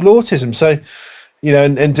people with autism. So,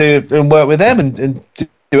 and work with them and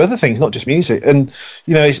do other things, not just music. And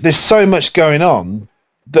there's so much going on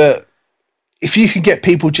that if you can get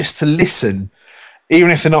people just to listen,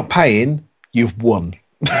 even if they're not paying, you've won,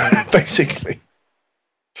 basically.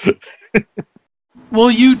 Will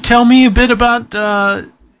you tell me a bit about?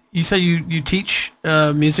 You say you teach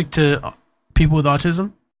music to people with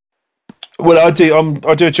autism? Well, I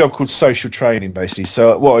do a job called social training, basically.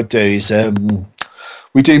 So what I do is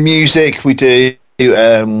we do music, we do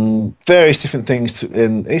various different things,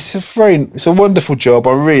 and it's a wonderful job.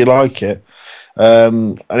 I really like it.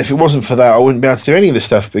 And if it wasn't for that, I wouldn't be able to do any of this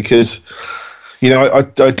stuff, because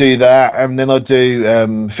I do that, and then I do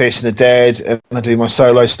Fierce and the Dead, and I do my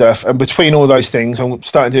solo stuff. And between all those things, I'm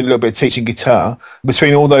starting to do a little bit of teaching guitar.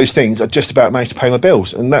 Between all those things, I just about managed to pay my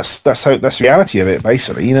bills, and that's the reality of it,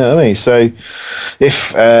 basically. You know what I mean? So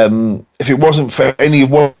if it wasn't for any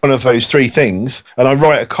one of those three things, and I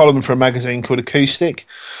write a column for a magazine called Acoustic,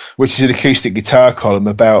 which is an acoustic guitar column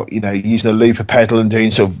about using a looper pedal and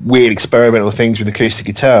doing sort of weird experimental things with acoustic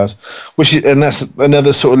guitars, and that's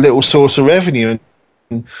another sort of little source of revenue,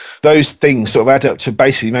 and those things sort of add up to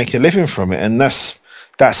basically making a living from it, and that's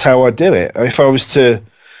how I do it. If I was to,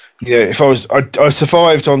 I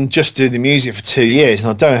survived on just doing the music for 2 years,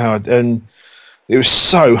 and I don't know how, and it was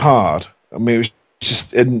so hard. I mean, it was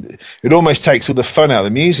just, and it almost takes all the fun out of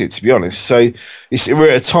the music, to be honest. So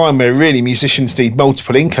we're at a time where really musicians need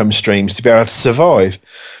multiple income streams to be able to survive.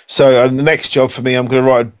 So the next job for me, I'm going to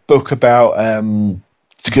write a book about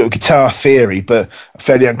guitar theory, but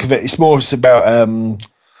fairly unconventional. It's more about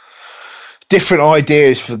different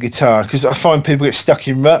ideas for the guitar, because I find people get stuck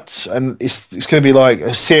in ruts, and it's going to be like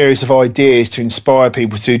a series of ideas to inspire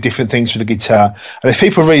people to do different things with the guitar. And if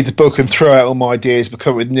people read the book and throw out all my ideas, but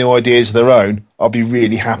come up with new ideas of their own, I'll be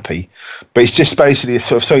really happy. But it's just basically a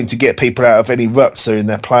sort of something to get people out of any ruts they're in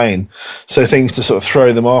their playing. So things to sort of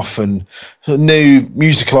throw them off, and new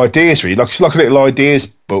musical ideas, really. It's like a little ideas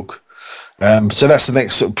book. So that's the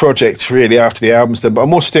next sort of project, really, after the album's done. But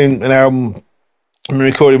I'm also doing an album. I'm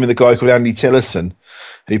recording with a guy called Andy Tillison,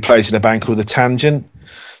 who plays in a band called The Tangent.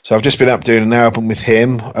 So I've just been up doing an album with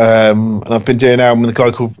him, and I've been doing an album with a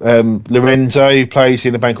guy called Lorenzo, who plays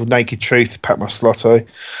in a band called Naked Truth, Pat Maslotto,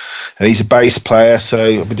 and he's a bass player.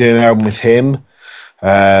 So I've been doing an album with him.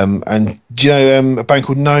 And do you know a band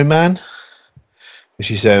called No Man,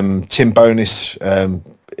 which is Tim Bonus?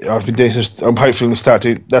 I've been doing I'm hopefully going to start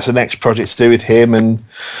doing, that's the next project to do with him. And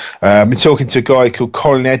I've been talking to a guy called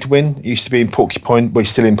Colin Edwin, he used to be in Porcupine, well, he's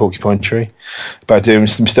still in Porcupine Tree, about doing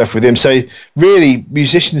some stuff with him. So really,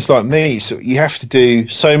 musicians like me, so you have to do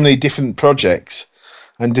so many different projects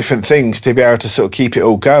and different things to be able to sort of keep it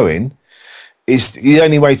all going. Is the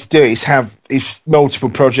only way to do it is have multiple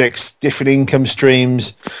projects, different income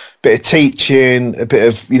streams, bit of teaching, a bit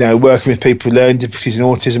of, working with people who learn difficulties in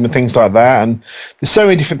autism and things like that. And there's so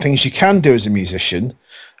many different things you can do as a musician,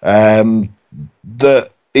 that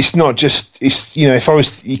it's not just,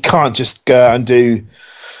 you can't just go out and do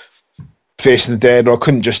Fierce and the Dead, or I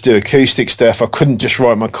couldn't just do acoustic stuff, I couldn't just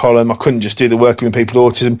write my column, I couldn't just do the working with people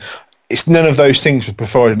with autism. It's none of those things would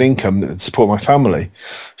provide an income that would support my family.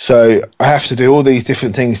 So I have to do all these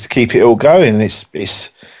different things to keep it all going, and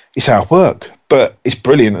it's hard work, but it's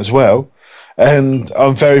brilliant as well. And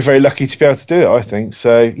I'm very, very lucky to be able to do it, I think.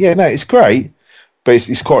 So, yeah, no, it's great, but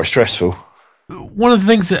it's quite stressful. One of the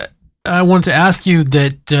things that I wanted to ask you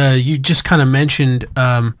that you just kind of mentioned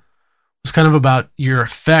was kind of about your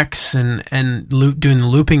effects and doing the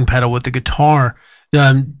looping pedal with the guitar.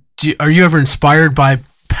 Are you ever inspired by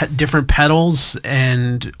different pedals,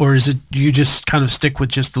 or is it you just kind of stick with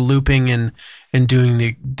just the looping and doing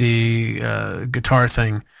the guitar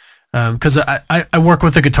thing? Because I work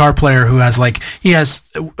with a guitar player who has he has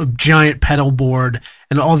a giant pedal board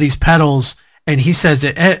and all these pedals, and he says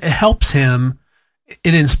it helps him,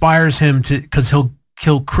 it inspires him because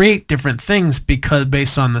he'll create different things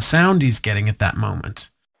based on the sound he's getting at that moment.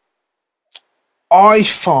 I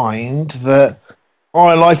find that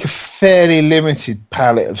I like a fairly limited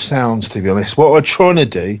palette of sounds, to be honest. What I'm trying to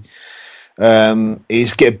do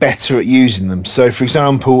is get better at using them. So, for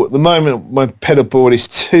example, at the moment, my pedal board is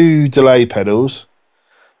 2 delay pedals,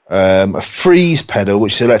 a freeze pedal,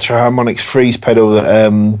 which is Electro Harmonix freeze pedal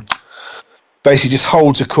that basically just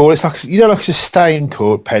holds a chord. It's like, like a sustain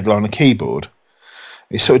chord pedal on a keyboard.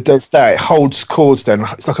 It sort of does that. It holds chords down.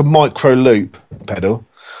 It's like a micro loop pedal.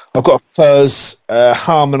 I've got a fuzz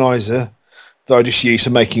harmonizer that I just use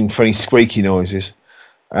for making funny squeaky noises,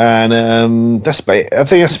 and that's about it. I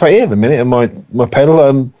think that's about it at the minute. And my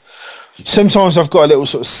pedal. Sometimes I've got a little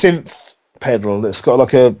sort of synth pedal that's got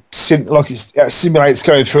like a synth, it simulates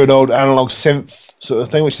going through an old analog synth sort of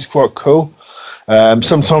thing, which is quite cool.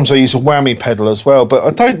 Sometimes I use a whammy pedal as well, but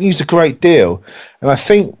I don't use a great deal. And I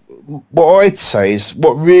think what I'd say is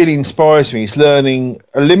what really inspires me is learning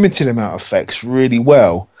a limited amount of effects really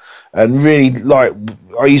well. And really,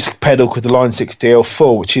 I use a pedal called the Line 6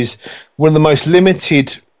 DL4, which is one of the most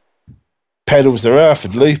limited pedals there are for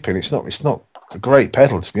looping. It's not a great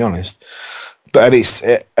pedal, to be honest, but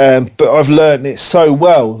but I've learned it so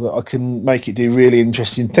well that I can make it do really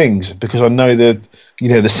interesting things because I know the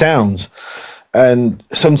sounds. And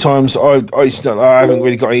sometimes I haven't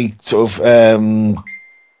really got any sort of I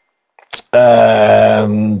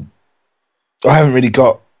haven't really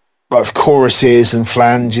got choruses and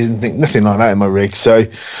flanges and nothing like that in my rig. So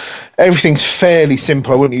everything's fairly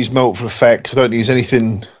simple. I wouldn't use multiple effects. I don't use any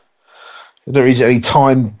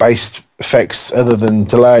time-based effects other than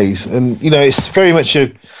delays. And, it's very much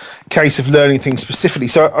a case of learning things specifically.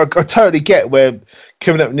 So I totally get where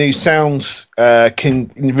coming up with new sounds can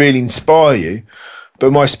really inspire you.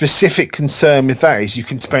 But my specific concern with that is you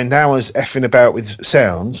can spend hours effing about with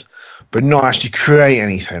sounds, but not actually create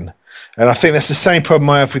anything. And I think that's the same problem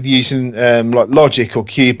I have with using Logic or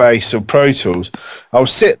Cubase or Pro Tools. I'll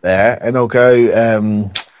sit there and I'll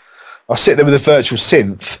go, I'll sit there with a virtual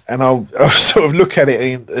synth and I'll sort of look at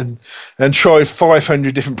it and try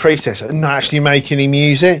 500 different presets and not actually make any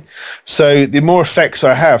music. So the more effects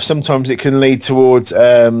I have, sometimes it can lead towards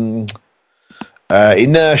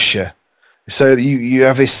inertia. So you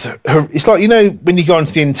have this, it's like, when you go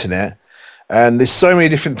onto the internet and there's so many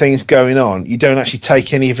different things going on, you don't actually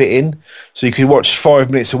take any of it in. So you can watch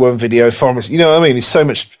 5 minutes of one video, 5 minutes, you know what I mean? It's so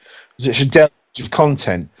much, it's a delta of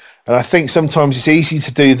content. And I think sometimes it's easy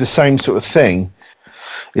to do the same sort of thing.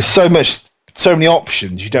 There's so many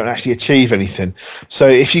options, you don't actually achieve anything. So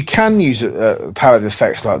if you can use a palette of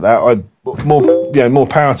effects like that, more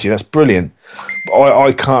power to you. That's brilliant. But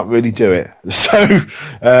I can't really do it. So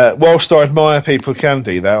whilst I admire people who can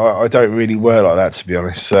do that, I don't really work like that, to be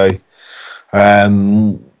honest. So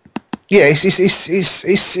it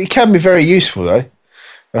can be very useful though.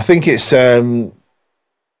 I think it's.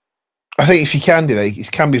 I think if you can do that,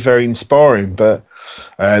 it can be very inspiring, but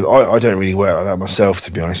I don't really work like that myself,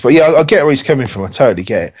 to be honest. But yeah, I get where he's coming from. I totally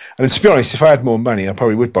get it. I mean, to be honest, if I had more money, I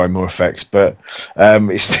probably would buy more effects, but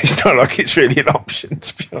it's not like it's really an option,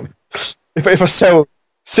 to be honest. If I sell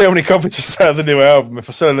many copies to sell the new album, if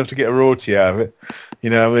I sell enough to get a royalty out of it,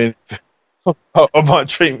 I might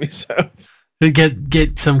treat myself.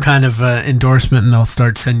 Get some kind of endorsement and they'll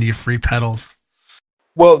start sending you free pedals.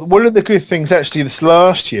 Well, one of the good things actually this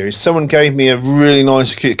last year is someone gave me a really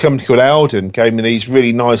nice company called Alden, gave me these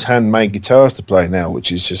really nice handmade guitars to play now,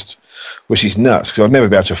 which is nuts because I'd never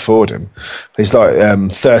be able to afford them. It's like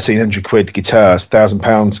 1,300 quid guitars,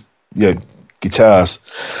 £1,000, guitars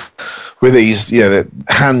with these, the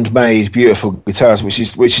handmade beautiful guitars, which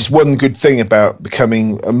is one good thing about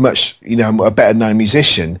becoming a much, a better known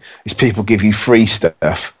musician is people give you free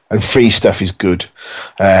stuff. And free stuff is good,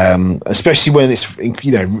 especially when it's,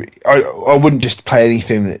 I wouldn't just play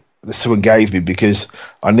anything that someone gave me because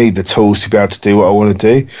I need the tools to be able to do what I want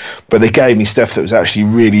to do. But they gave me stuff that was actually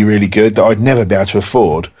really, really good that I'd never be able to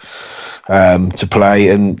afford to play.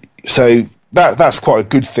 And so that's quite a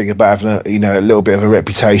good thing about having a little bit of a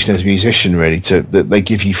reputation as a musician, really, that they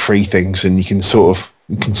give you free things and you don't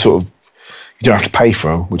have to pay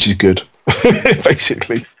for them, which is good,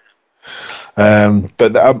 basically.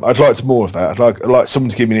 But I'd like more of that. I'd like someone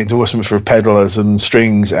to give me an endorsement for pedals and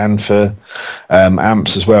strings and for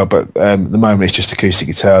amps as well. But at the moment it's just acoustic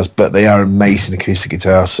guitars, but they are amazing acoustic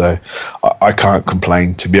guitars, so I can't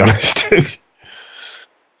complain, to be honest.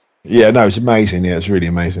 Yeah, no, it's amazing. Yeah, it's really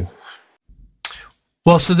amazing.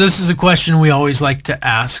 Well, so this is a question we always like to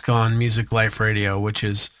ask on Music Life Radio, which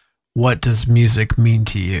is, what does music mean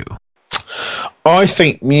to you? I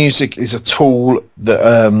think music is a tool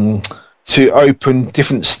that to open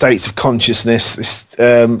different states of consciousness.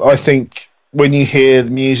 I think when you hear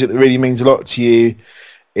the music that really means a lot to you,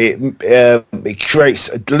 it creates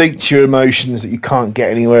a link to your emotions that you can't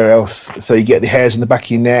get anywhere else. So you get the hairs in the back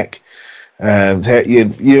of your neck. When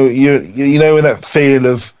that feeling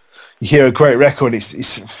of you hear a great record,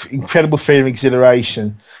 it's incredible feeling of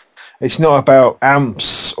exhilaration. It's not about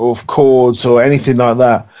amps or chords or anything like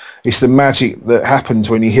that. It's the magic that happens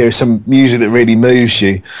when you hear some music that really moves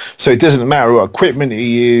you. So it doesn't matter what equipment you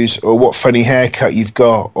use or what funny haircut you've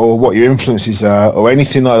got or what your influences are or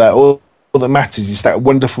anything like that. All that matters is that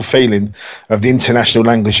wonderful feeling of the international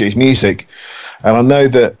language that is music. And I know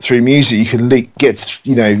that through music you can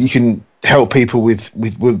you can help people with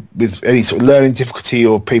any sort of learning difficulty,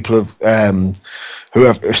 or people who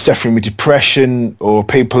are suffering with depression, or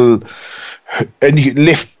people, and you can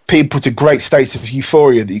lift people to great states of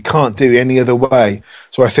euphoria that you can't do any other way.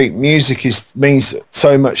 So I think music means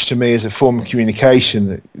so much to me as a form of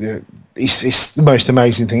communication that it's the most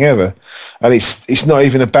amazing thing ever. And it's not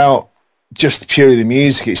even about just purely the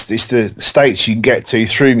music, it's the states you can get to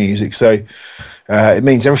through music. So it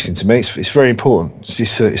means everything to me. It's very important.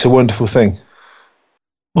 It's a wonderful thing.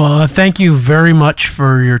 Well, thank you very much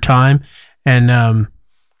for your time. And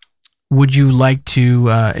would you like to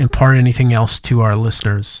impart anything else to our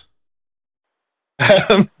listeners?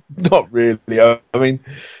 Not really. I mean,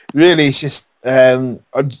 really, it's just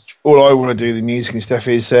all I want to do, the music and stuff,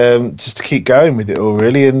 is just to keep going with it all,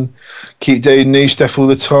 really, and keep doing new stuff all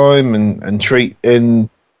the time, and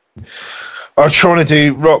I'm trying to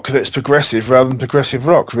do rock that's progressive rather than progressive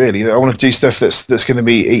rock, really. I want to do stuff that's going to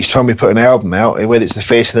be, each time we put an album out, whether it's The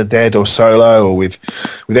Face of the Dead or solo or with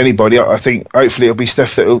anybody, I think hopefully it'll be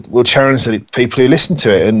stuff that will challenge the people who listen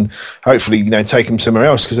to it, and hopefully, take them somewhere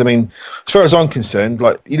else. Because, I mean, as far as I'm concerned,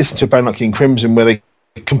 like, you listen to a band like King Crimson where they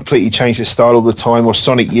completely change their style all the time, or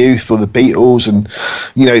Sonic Youth or the Beatles, and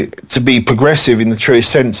to be progressive in the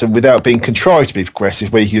truest sense and without being contrived to be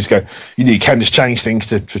progressive, where you can just go, you can just change things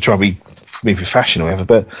to try and be being professional ever,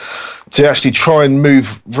 but to actually try and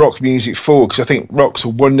move rock music forward, because I think rock's a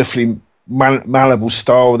wonderfully malleable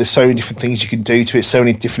style. There's so many different things you can do to it, so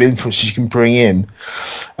many different influences you can bring in,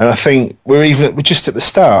 and I think we're just at the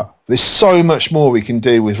start. There's so much more we can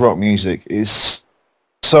do with rock music. It's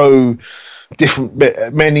so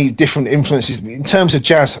different, many different influences in terms of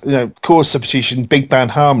jazz, chord substitution, big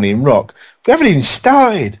band harmony, and rock. We haven't even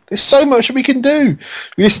started. There's so much we can do.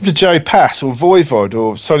 We listen to Joe Pass or Voivod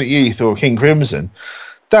or Sonic Youth or King Crimson.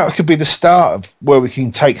 That could be the start of where we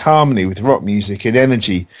can take harmony with rock music and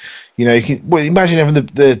energy. Imagine having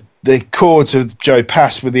the chords of Joe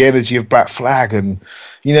Pass with the energy of Black Flag, and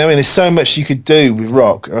and there's so much you could do with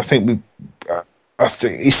rock. I think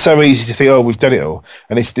it's so easy to think, oh, we've done it all,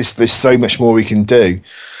 and there's so much more we can do.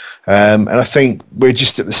 And I think we're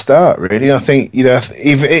just at the start, really. I think,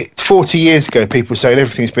 even 40 years ago, people were saying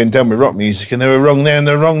everything's been done with rock music, and they were wrong then and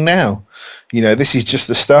they're wrong now. This is just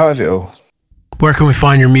the start of it all. Where can we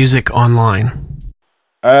find your music online?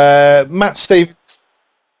 Matt Stevens.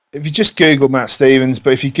 If you just Google Matt Stevens,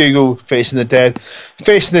 but if you Google Facing the Dead,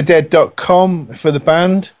 facingthedead.com for the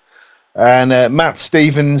band, and Matt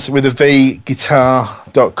Stevens with a V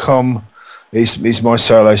guitar.com is my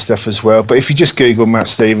solo stuff as well. But if you just Google Matt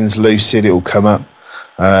Stevens Lucid, it will come up.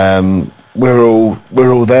 We're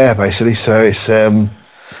all there basically. So it's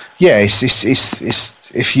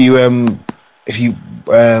it's if you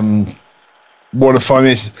want to find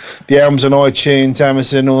me, the albums on iTunes,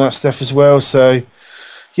 Amazon, all that stuff as well. So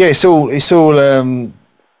yeah, it's all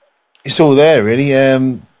there really.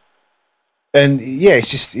 And yeah,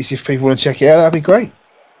 it's if people want to check it out, that'd be great.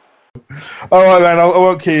 All right, man. I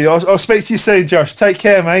won't keep you. I'll speak to you soon, Josh. Take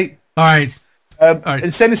care, mate. All right. All right.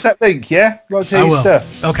 And send us that link, yeah? I'd like to hear your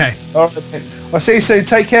stuff. Okay. All right, mate. I'll see you soon.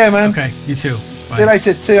 Take care, man. Okay, you too. Bye. See you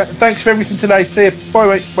later. See you. Thanks for everything today. See you. Bye,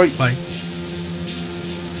 mate. Bye. Bye.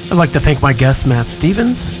 I'd like to thank my guest, Matt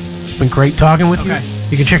Stevens. It's been great talking with you.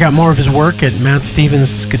 You can check out more of his work at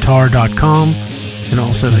mattstevensguitar.com and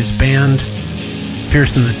also his band,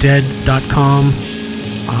 fierceandthedead.com.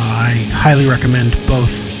 I highly recommend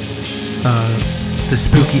both the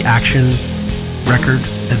Spooky Action record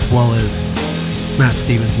as well as Matt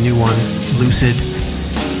Stevens' new one, Lucid.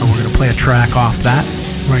 And we're going to play a track off that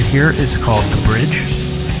right here. It's called The Bridge.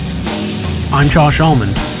 I'm Josh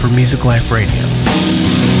Almond for Music Life Radio.